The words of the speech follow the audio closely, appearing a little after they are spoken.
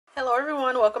Hello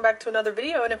everyone, welcome back to another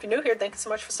video, and if you're new here, thank you so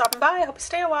much for stopping by. I hope you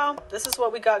stay a while. This is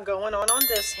what we got going on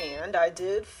this hand. I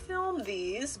did film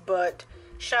these, but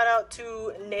shout out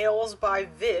to Nails by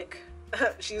Vic.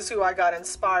 She's who I got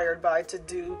inspired by to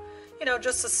do, you know,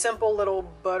 just a simple little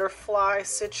butterfly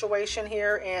situation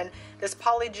here. And this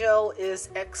polygel is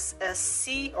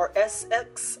XSC or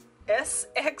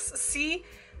SXC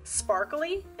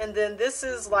sparkly, and then this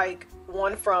is like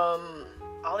one from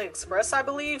AliExpress, I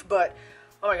believe, but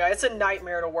oh my god, it's a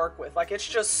nightmare to work with. Like, it's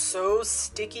just so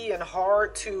sticky and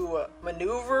hard to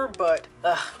maneuver, but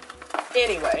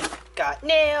anyway, got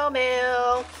nail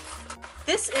mail.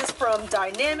 This is from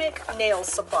Dynamic Nail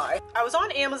Supply. I was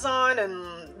on Amazon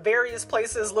and various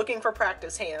places looking for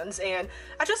practice hands, and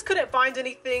I just couldn't find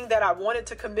anything that I wanted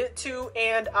to commit to,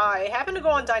 and I happened to go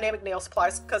on Dynamic Nail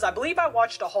Supplies because I believe I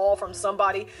watched a haul from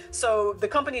somebody, so the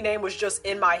company name was just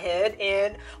in my head,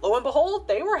 and lo and behold,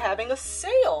 they were having a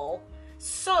sale.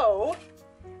 So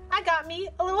I got me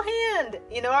a little hand.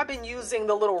 You know, I've been using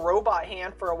the little robot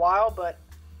hand for a while, but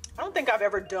I don't think I've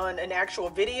ever done an actual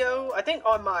video. I think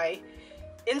on my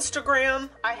Instagram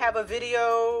I have a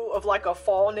video of like a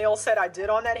fall nail set I did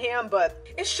on that hand, but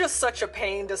it's just such a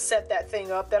pain to set that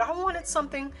thing up that I wanted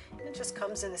something, and it just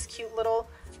comes in this cute little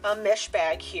mesh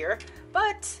bag here.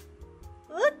 But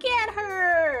look at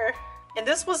her. And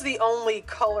this was the only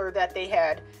color that they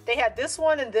had. They had this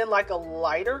one and then like a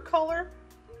lighter color.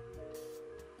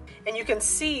 And you can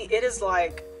see it is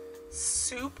like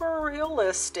super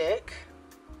realistic.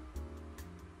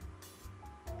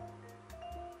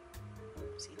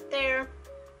 See there.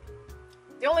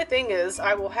 The only thing is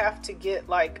I will have to get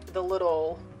like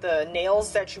the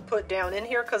nails that you put down in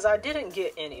here, because I didn't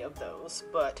get any of those.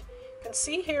 But you can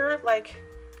see here, like,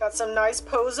 got some nice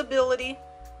posability.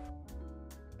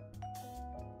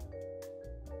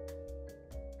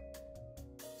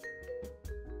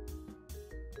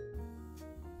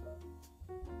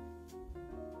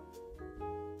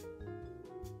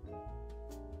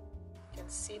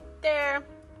 See there,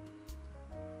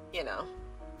 you know,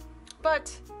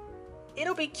 but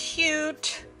it'll be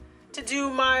cute to do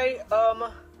my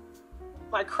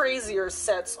my crazier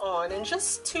sets on and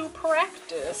just to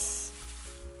practice.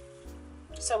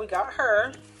 So we got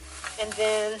her, and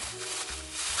then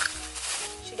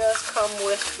she does come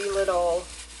with the little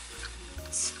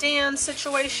stand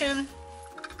situation,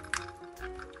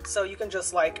 so you can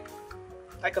just like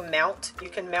a mount. You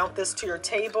can mount this to your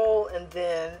table, and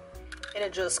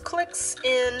it just clicks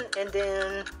in, and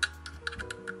then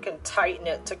you can tighten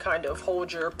it to kind of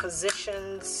hold your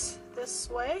positions this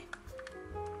way.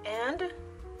 And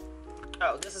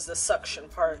oh, this is the suction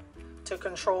part to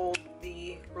control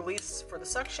the release for the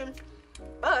suction.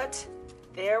 But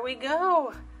there we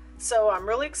go. So I'm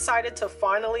really excited to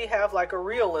finally have like a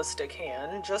realistic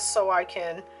hand, just so I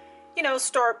can, you know,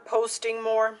 start posting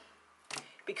more,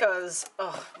 because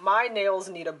my nails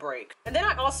need a break. And then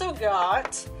I also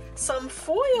got some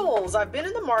foils. I've been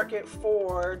in the market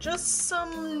for just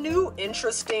some new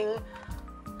interesting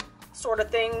sort of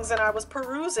things, and I was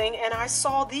perusing and I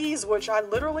saw these, which I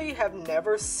literally have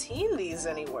never seen these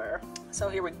anywhere. So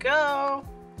here we go.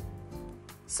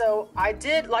 So I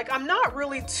did, like, I'm not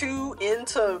really too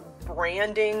into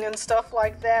branding and stuff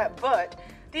like that, but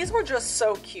these were just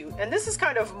so cute. And this is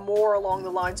kind of more along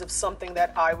the lines of something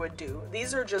that I would do.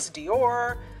 These are just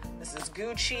Dior. This is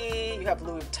Gucci. You have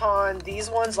Louis Vuitton. These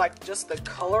ones, like, just the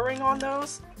coloring on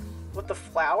those with the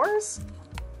flowers.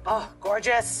 Oh,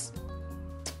 gorgeous.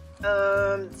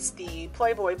 It's the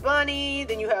Playboy Bunny.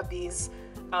 Then you have these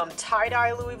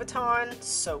tie-dye Louis Vuitton.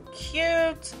 So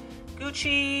cute.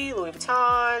 Gucci, Louis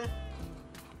Vuitton.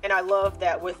 And I love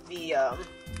that with the, I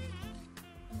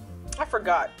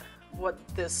forgot what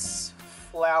this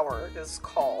flower is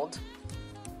called,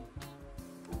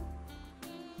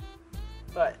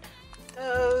 but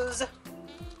those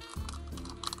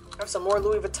have some more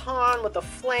Louis Vuitton with the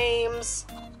flames.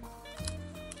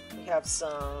 We have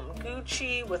some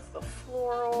Gucci with the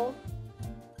floral.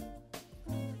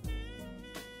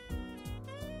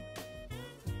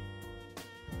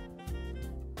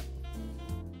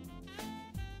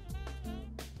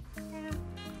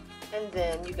 And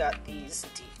then you got these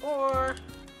Dior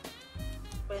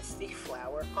with the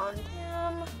flower on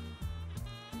them.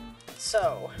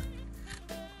 So,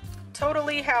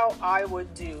 totally how I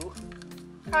would do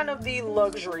kind of the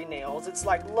luxury nails. It's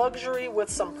like luxury with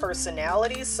some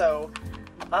personality, so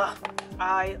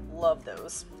I love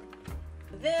those.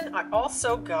 Then I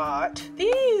also got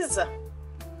these.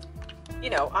 You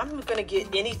know, I'm gonna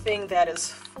get anything that is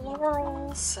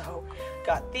floral, so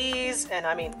got these, and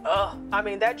I mean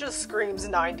that just screams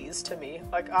 90s to me.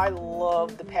 Like, I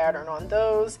love the pattern on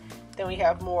those. Then we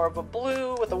have more of a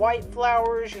blue with the white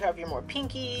flowers. You have your more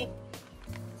pinky.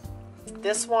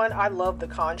 This one, I love the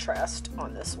contrast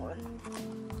on this one.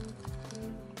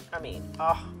 I mean,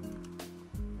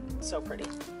 so pretty.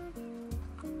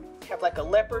 Have like a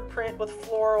leopard print with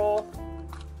floral.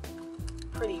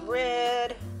 Pretty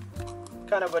red.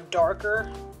 Kind of a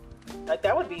darker. Like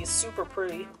that would be super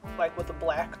pretty, like with a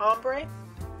black ombre.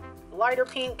 Lighter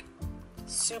pink.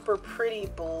 Super pretty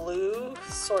blue,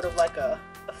 sort of like a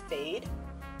fade.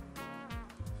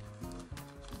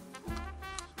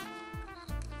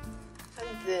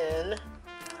 And then,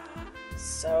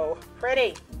 so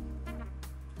pretty.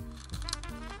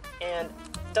 And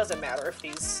it doesn't matter if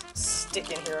these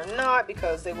stick in here or not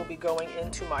because they will be going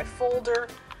into my folder.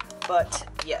 But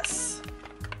yes,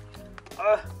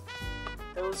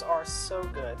 those are so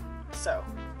good. So,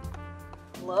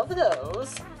 love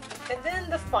those. And then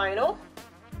the final,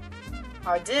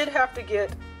 I did have to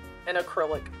get an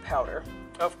acrylic powder,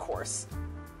 of course.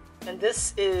 And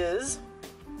this is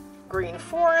Green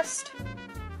Forest.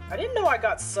 I didn't know I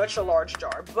got such a large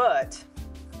jar, but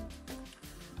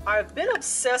I've been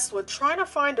obsessed with trying to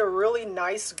find a really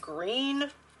nice green.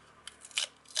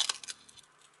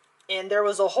 And there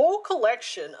was a whole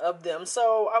collection of them,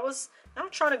 so I was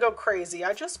not trying to go crazy.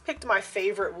 I just picked my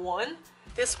favorite one.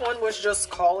 This one was just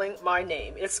calling my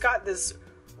name. It's got this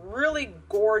really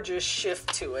gorgeous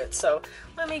shift to it. So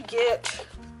let me get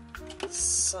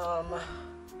some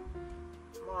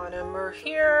monomer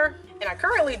here. And I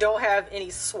currently don't have any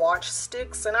swatch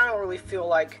sticks and I don't really feel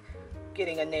like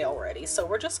getting a nail ready. So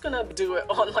we're just gonna do it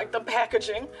on like the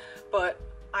packaging. But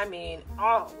I mean,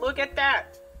 oh, look at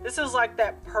that. This is like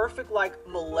that perfect like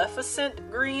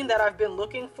Maleficent green that I've been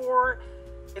looking for.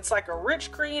 It's like a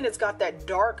rich green. It's got that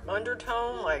dark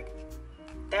undertone. Like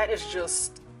that is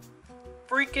just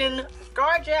freaking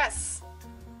gorgeous.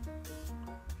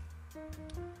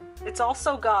 It's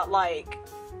also got like,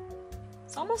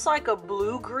 it's almost like a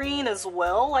blue green as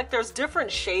well. Like there's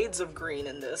different shades of green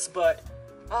in this, but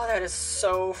oh, that is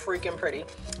so freaking pretty.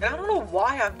 And I don't know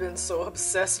why I've been so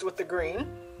obsessed with the green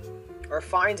or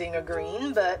finding a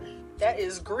green, but that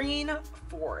is Green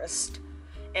Forest.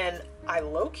 And I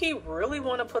low-key really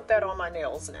want to put that on my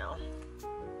nails now.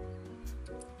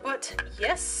 But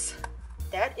yes,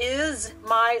 that is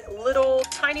my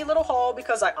tiny little haul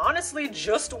because I honestly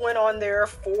just went on there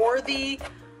for the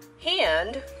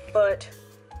hand, but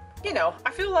you know,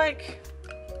 I feel like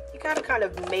you gotta kind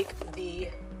of make the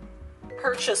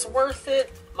purchase worth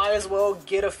it. Might as well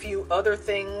get a few other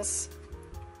things.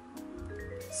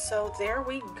 So there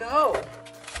we go.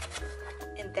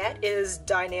 And that is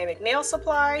Dynamic Nail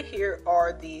Supply. Here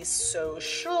are the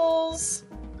socials.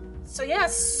 So yeah,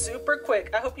 super quick.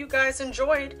 I hope you guys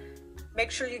enjoyed. Make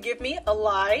sure you give me a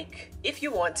like if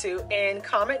you want to and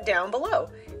comment down below.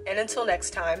 And until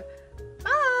next time,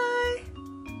 bye!